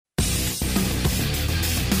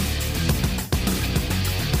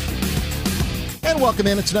And welcome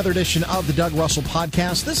in. It's another edition of the Doug Russell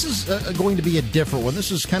Podcast. This is going to be a different one.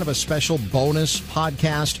 This is kind of a special bonus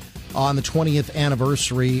podcast on the 20th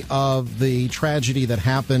anniversary of the tragedy that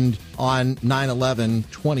happened on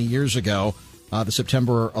 9/11 20 years ago, the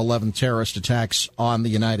September 11th terrorist attacks on the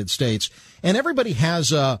United States. And everybody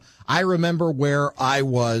has a I remember where I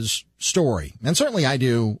was story. And certainly I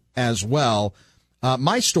do as well.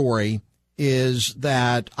 My story is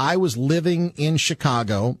that I was living in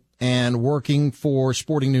Chicago and working for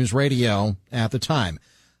Sporting News Radio at the time.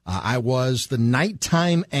 I was the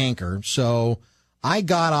nighttime anchor, so I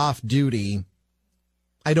got off duty.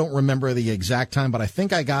 I don't remember the exact time, but I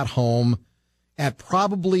think I got home at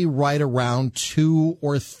probably right around 2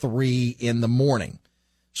 or 3 in the morning.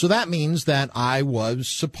 So that means that I was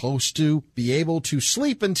supposed to be able to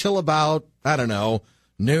sleep until about, I don't know,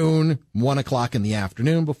 noon, 1 o'clock in the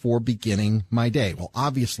afternoon before beginning my day. Well,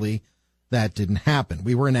 obviously, that didn't happen.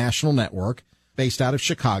 We were a national network based out of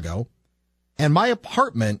Chicago, and my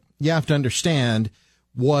apartment, you have to understand,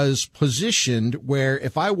 was positioned where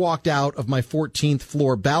if I walked out of my 14th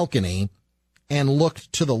floor balcony and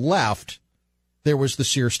looked to the left, there was the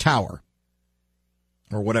Sears Tower,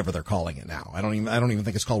 or whatever they're calling it now. I don't even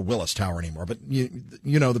think it's called Willis Tower anymore, but you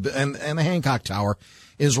know, and the Hancock Tower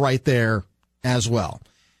is right there as well.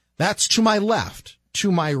 That's to my left.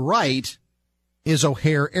 To my right is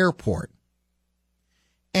O'Hare Airport.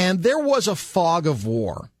 And there was a fog of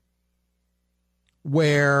war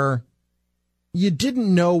where you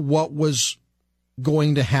didn't know what was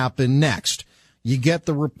going to happen next. You get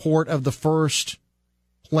the report of the first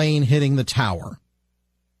plane hitting the tower,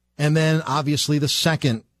 and then obviously the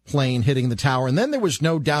second plane hitting the tower. And then there was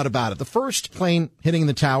no doubt about it. The first plane hitting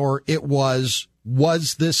the tower, it was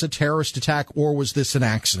this a terrorist attack or was this an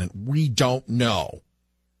accident? We don't know.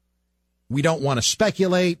 We don't want to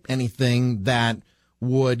speculate anything that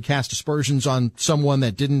would cast aspersions on someone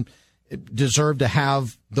that didn't deserve to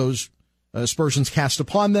have those aspersions cast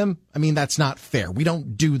upon them. I mean, that's not fair. We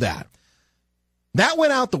don't do that. That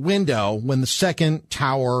went out the window when the second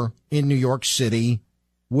tower in New York City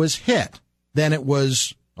was hit. Then it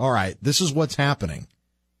was, all right, this is what's happening.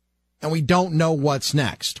 And we don't know what's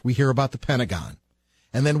next. We hear about the Pentagon.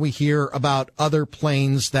 And then we hear about other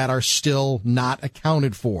planes that are still not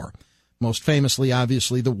accounted for. Most famously,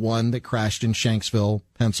 obviously, the one that crashed in Shanksville,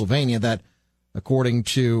 Pennsylvania, that, according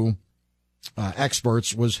to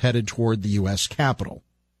experts, was headed toward the U.S. Capitol.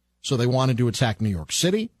 So they wanted to attack New York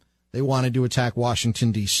City. They wanted to attack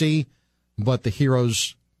Washington, D.C., but the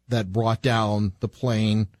heroes that brought down the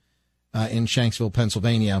plane in Shanksville,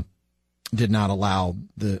 Pennsylvania, did not allow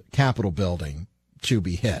the Capitol building to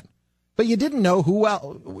be hit. But you didn't know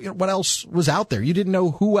what else was out there. You didn't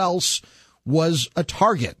know who else was a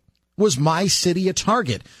target. Was my city a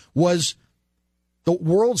target? Was the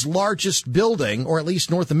world's largest building, or at least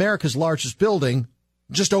North America's largest building,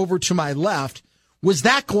 just over to my left, was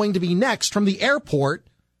that going to be next from the airport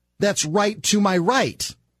that's right to my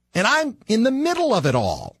right? And I'm in the middle of it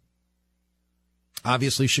all.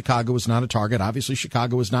 Obviously, Chicago was not a target. Obviously,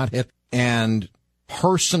 Chicago was not hit. And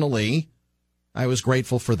personally, I was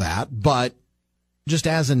grateful for that. But just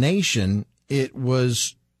as a nation, it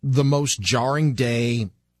was the most jarring day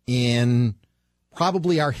in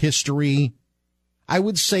probably our history, I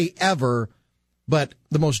would say ever, but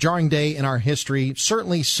the most jarring day in our history,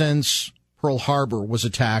 certainly since Pearl Harbor was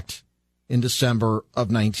attacked in December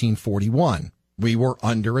of 1941. We were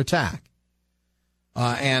under attack.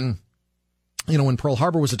 And, you know, when Pearl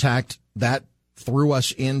Harbor was attacked, that threw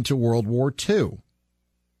us into World War II.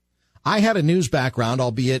 I had a news background,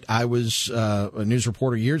 albeit I was a news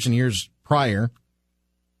reporter years and years prior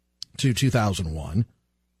to 2001.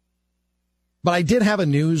 But I did have a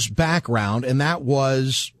news background, and that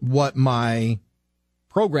was what my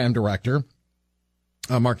program director,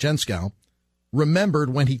 Mark Jenskow,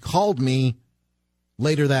 remembered when he called me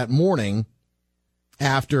later that morning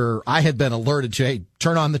after I had been alerted to, hey,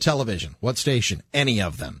 turn on the television. What station? Any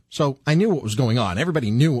of them. So I knew what was going on.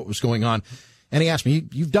 Everybody knew what was going on. And he asked me,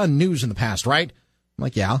 you've done news in the past, right? I'm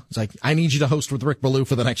like, yeah. It's like, I need you to host with Rick Ballou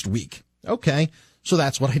for the next week. Okay. So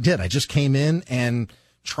that's what I did. I just came in and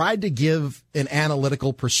tried to give an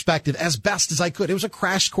analytical perspective as best as I could. It was a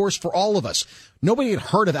crash course for all of us. Nobody had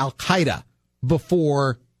heard of Al-Qaeda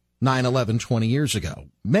before 9/11 20 years ago.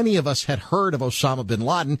 Many of us had heard of Osama bin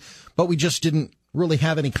Laden, but we just didn't really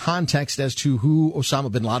have any context as to who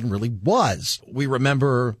Osama bin Laden really was. We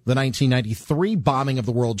remember the 1993 bombing of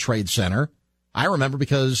the World Trade Center. I remember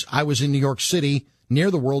because I was in New York City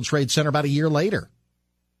near the World Trade Center about a year later,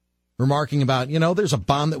 remarking about, there's a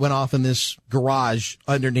bomb that went off in this garage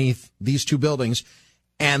underneath these two buildings.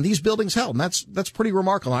 And these buildings held, and that's pretty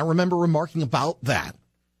remarkable. I remember remarking about that.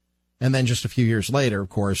 And then just a few years later, of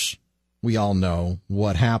course, we all know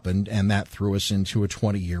what happened, and that threw us into a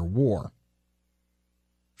 20-year war.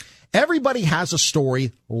 Everybody has a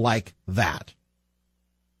story like that.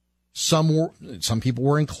 Some people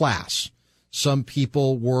were in class. Some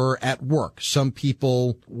people were at work. Some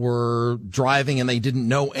people were driving and they didn't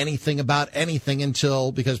know anything about anything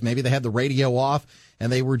because maybe they had the radio off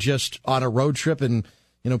and they were just on a road trip and,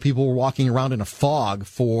 people were walking around in a fog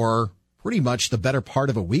for pretty much the better part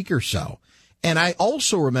of a week or so. And I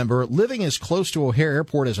also remember living as close to O'Hare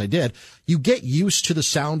Airport as I did, you get used to the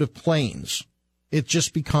sound of planes. It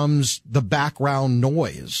just becomes the background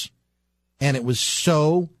noise. And it was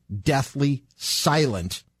so deathly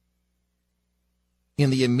silent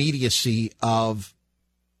in the immediacy of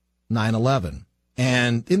 9/11.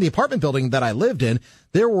 And in the apartment building that I lived in,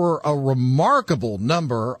 there were a remarkable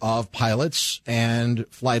number of pilots and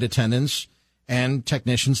flight attendants and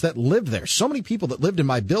technicians that lived there. So many people that lived in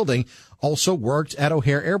my building also worked at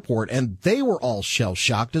O'Hare Airport, and they were all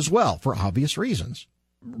shell-shocked as well for obvious reasons.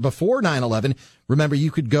 Before 9/11, remember,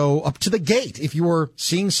 you could go up to the gate if you were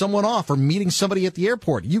seeing someone off or meeting somebody at the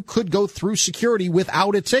airport. You could go through security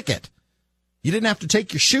without a ticket. You didn't have to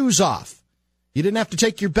take your shoes off. You didn't have to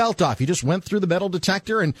take your belt off. You just went through the metal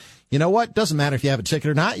detector, and you know what? Doesn't matter if you have a ticket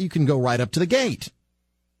or not. You can go right up to the gate.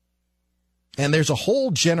 And there's a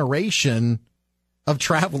whole generation of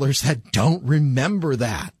travelers that don't remember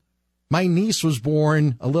that. My niece was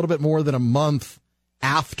born a little bit more than a month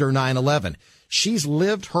after 9/11. She's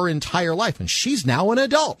lived her entire life, and she's now an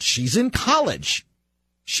adult. She's in college.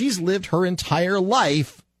 She's lived her entire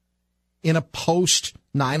life in a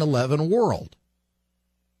post-9/11 world.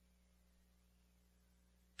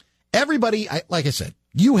 Everybody, like I said,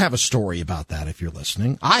 you have a story about that if you're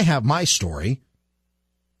listening. I have my story.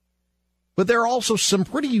 But there are also some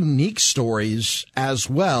pretty unique stories as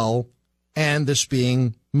well, and this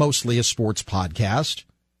being mostly a sports podcast.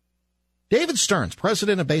 David Stearns,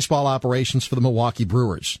 president of baseball operations for the Milwaukee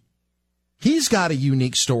Brewers. He's got a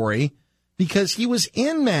unique story because he was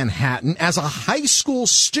in Manhattan as a high school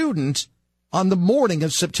student on the morning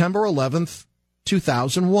of September 11th,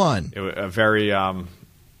 2001. It was a very,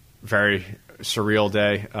 very surreal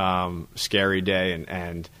day, scary day,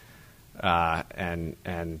 and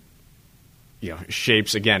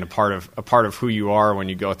shapes again a part of who you are when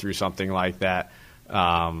you go through something like that.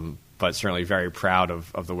 But certainly very proud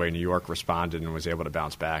of the way New York responded and was able to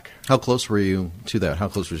bounce back. How close were you to that? How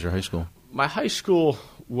close was your high school? My high school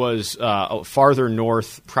was farther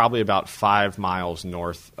north, probably about 5 miles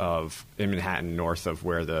north in Manhattan, north of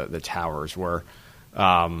where the towers were.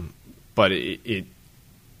 But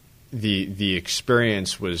the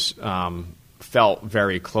experience was felt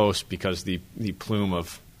very close because the plume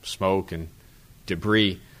of smoke and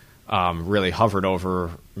debris really hovered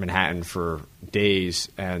over Manhattan for days,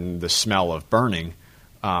 and the smell of burning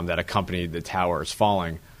that accompanied the towers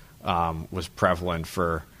falling was prevalent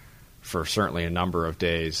for certainly a number of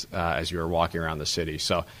days as you were walking around the city.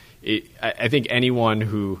 So I think anyone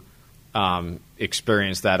who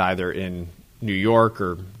experienced that either in New York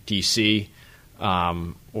or D.C.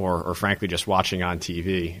 or frankly just watching on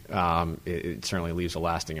TV, it certainly leaves a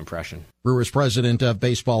lasting impression. Brewers president of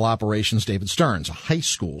baseball operations David Stearns, a high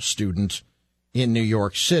school student in New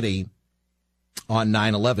York City on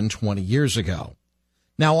 9/11 20 years ago.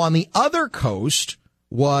 Now, on the other coast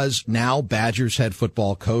was now Badgers head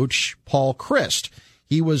football coach Paul Chryst.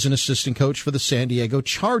 He was an assistant coach for the San Diego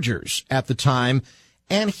Chargers at the time,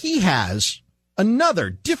 and he has another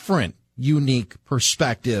different, unique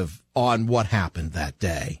perspective on what happened that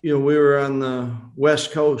day. We were on the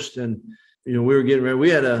West Coast, and we were getting ready.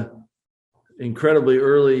 We had a incredibly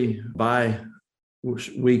early bye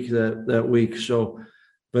week that week. So,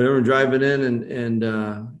 but everyone driving in and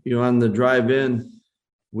on the drive in,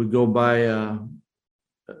 would go by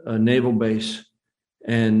a naval base,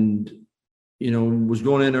 and was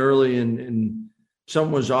going in early, and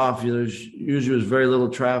something was off. There's usually was very little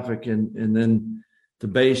traffic, and then the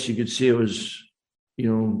base, you could see it was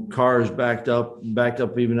cars backed up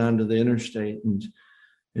even onto the interstate, and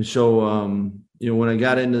so when I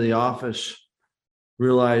got into the office,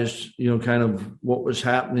 realized kind of what was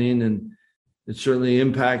happening, and it certainly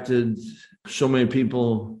impacted so many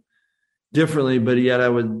people differently, but yet I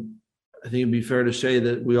think it'd be fair to say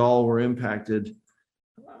that we all were impacted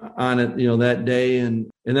on it, that day.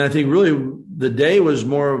 And I think really the day was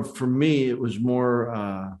more, for me, it was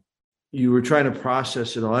more, you were trying to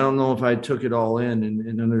process it all. I don't know if I took it all in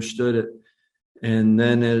and understood it. And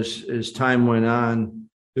then as time went on,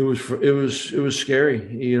 it was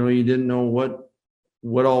scary. You didn't know what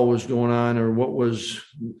what all was going on or what was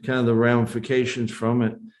kind of the ramifications from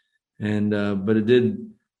it. And but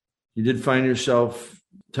you did find yourself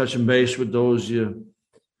touching base with those you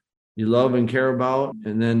love and care about.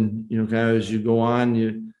 And then, kind of as you go on,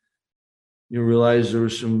 you realize there were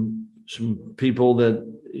some people that,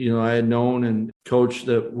 I had known and coached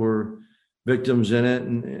that were victims in it.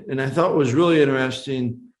 And I thought it was really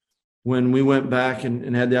interesting when we went back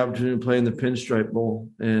and had the opportunity to play in the Pinstripe Bowl.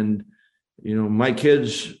 And, my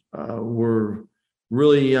kids were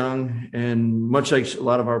really young and much like a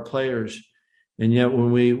lot of our players. And yet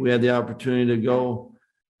when we had the opportunity to go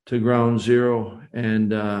to Ground Zero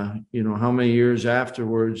and, how many years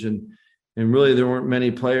afterwards, and really there weren't many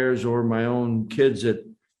players or my own kids that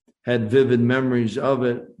had vivid memories of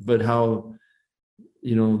it, but how,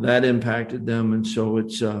 that impacted them. And so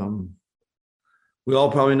it's, we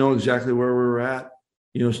all probably know exactly where we're at.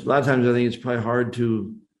 A lot of times I think it's probably hard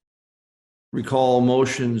to recall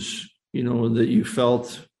emotions, that you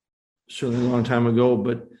felt certainly a long time ago,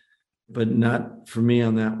 but not for me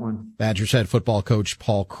on that one. Badgers head football coach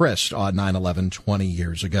Paul Chryst on 9/11 20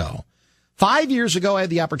 years ago. 5 years ago, I had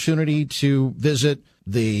the opportunity to visit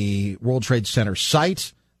the World Trade Center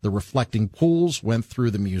site, the reflecting pools, went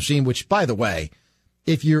through the museum, which, by the way,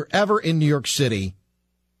 if you're ever in New York City,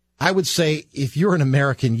 I would say if you're an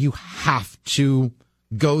American, you have to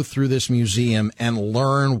go through this museum and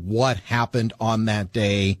learn what happened on that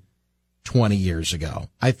day 20 years ago.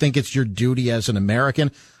 I think it's your duty as an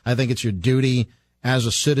American. I think it's your duty as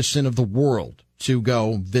a citizen of the world to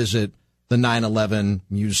go visit the 9/11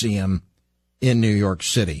 museum in New York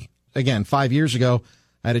City. Again, 5 years ago,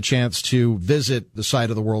 I had a chance to visit the site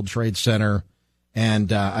of the World Trade Center,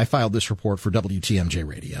 and I filed this report for WTMJ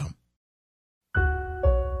Radio.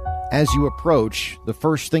 As you approach, the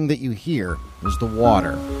first thing that you hear is the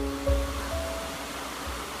water.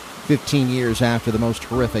 15 years after the most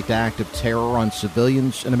horrific act of terror on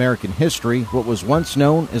civilians in American history, what was once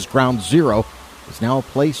known as Ground Zero is now a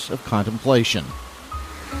place of contemplation.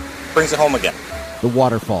 Brings it home again. The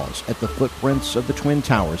waterfalls at the footprints of the Twin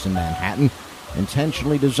Towers in Manhattan,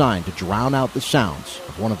 intentionally designed to drown out the sounds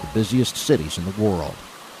of one of the busiest cities in the world.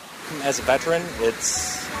 As a veteran,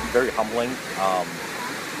 it's very humbling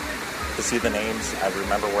to see the names. I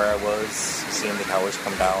remember where I was, seeing the towers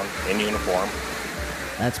come down in uniform.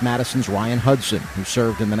 That's Madison's Ryan Hudson, who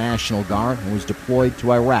served in the National Guard and was deployed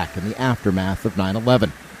to Iraq in the aftermath of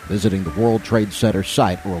 9/11, visiting the World Trade Center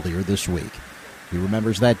site earlier this week. He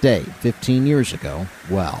remembers that day 15 years ago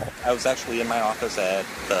well. I was actually in my office at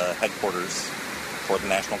the headquarters for the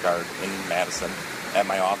National Guard in Madison at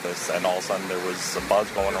my office, and all of a sudden there was a buzz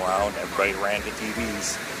going around. Everybody ran to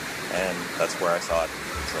TVs, and that's where I saw it.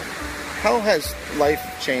 So, how has life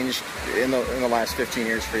changed in the last 15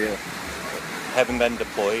 years for you? Having been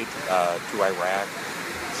deployed to Iraq,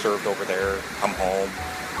 served over there, come home,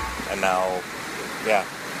 and now,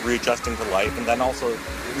 readjusting to life, and then also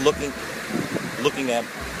looking at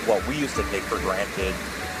what we used to take for granted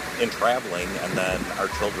in traveling, and then our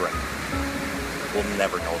children will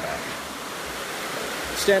never know that.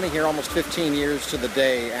 Standing here almost 15 years to the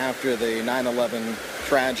day after the 9/11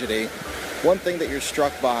 tragedy, one thing that you're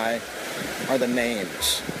struck by are the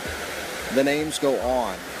names. The names go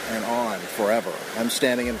on and on forever. I'm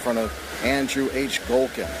standing in front of Andrew H.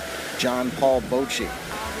 Golkin, John Paul Bochy,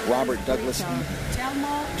 Robert Douglas Eaton,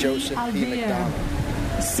 Joseph P. McDonald,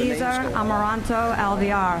 Cesar Amaranto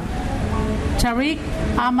Alvear, Tariq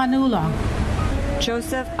Amanullah,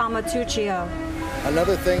 Joseph Amatuccio.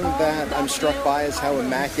 Another thing that I'm struck by is how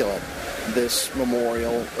immaculate this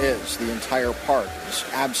memorial is. The entire park is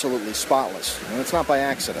absolutely spotless, and it's not by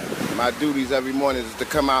accident. My duties every morning is to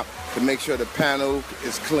come out to make sure the panel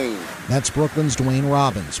is clean. That's Brooklyn's Dwayne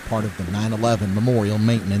Robbins, part of the 9/11 Memorial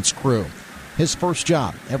Maintenance crew. His first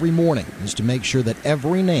job every morning is to make sure that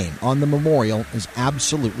every name on the memorial is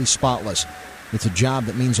absolutely spotless. It's a job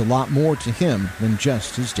that means a lot more to him than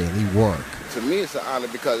just his daily work. To me, it's an honor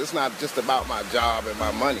because it's not just about my job and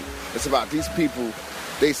my money. It's about these people.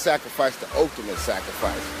 They sacrificed the ultimate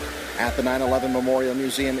sacrifice. At the 9/11 Memorial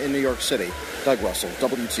Museum in New York City, Doug Russell,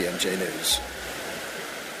 WTMJ News.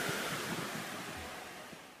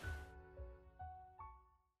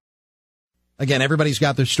 Again, everybody's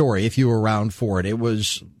got their story if you were around for it. It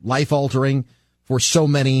was life-altering for so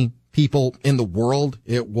many people in the world.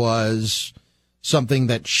 It was something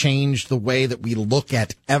that changed the way that we look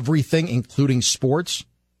at everything, including sports.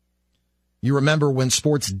 You remember when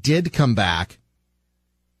sports did come back,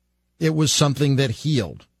 it was something that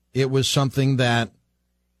healed. It was something that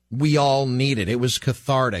we all needed. It was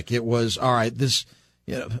cathartic. It was, all right,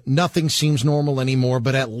 nothing seems normal anymore,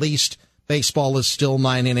 but at least baseball is still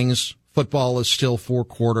 9 innings, Football is still 4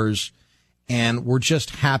 quarters, and we're just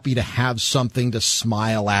happy to have something to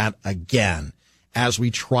smile at again as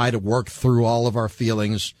we try to work through all of our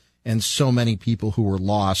feelings and so many people who were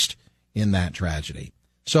lost in that tragedy.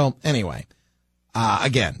 So anyway,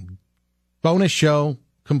 again, bonus show,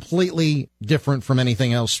 completely different from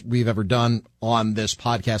anything else we've ever done on this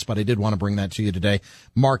podcast, but I did want to bring that to you today,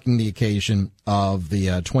 marking the occasion of the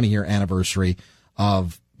 20-year anniversary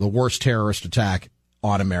of the worst terrorist attack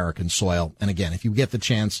on American soil. And again, if you get the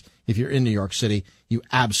chance, if you're in New York City, you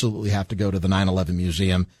absolutely have to go to the 9/11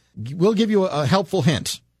 Museum. We'll give you a helpful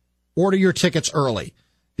hint. Order your tickets early,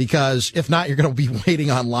 because if not, you're going to be waiting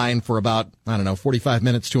online for about, 45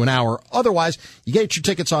 minutes to an hour. Otherwise, you get your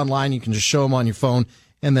tickets online. You can just show them on your phone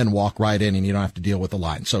and then walk right in, and you don't have to deal with the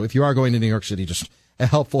line. So if you are going to New York City, just a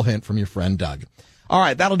helpful hint from your friend Doug. All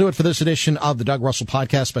right, that'll do it for this edition of the Doug Russell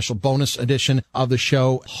Podcast, special bonus edition of the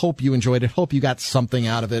show. Hope you enjoyed it. Hope you got something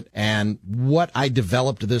out of it. And what I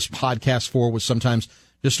developed this podcast for was sometimes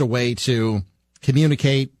just a way to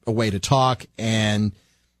communicate, a way to talk. And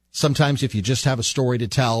sometimes if you just have a story to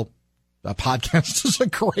tell, a podcast is a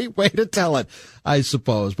great way to tell it, I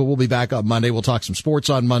suppose. But we'll be back on Monday. We'll talk some sports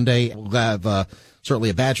on Monday. We'll have certainly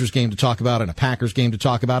a Badgers game to talk about and a Packers game to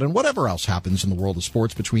talk about and whatever else happens in the world of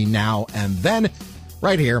sports between now and then,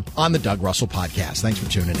 right here on the Doug Russell Podcast. Thanks for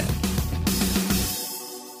tuning in.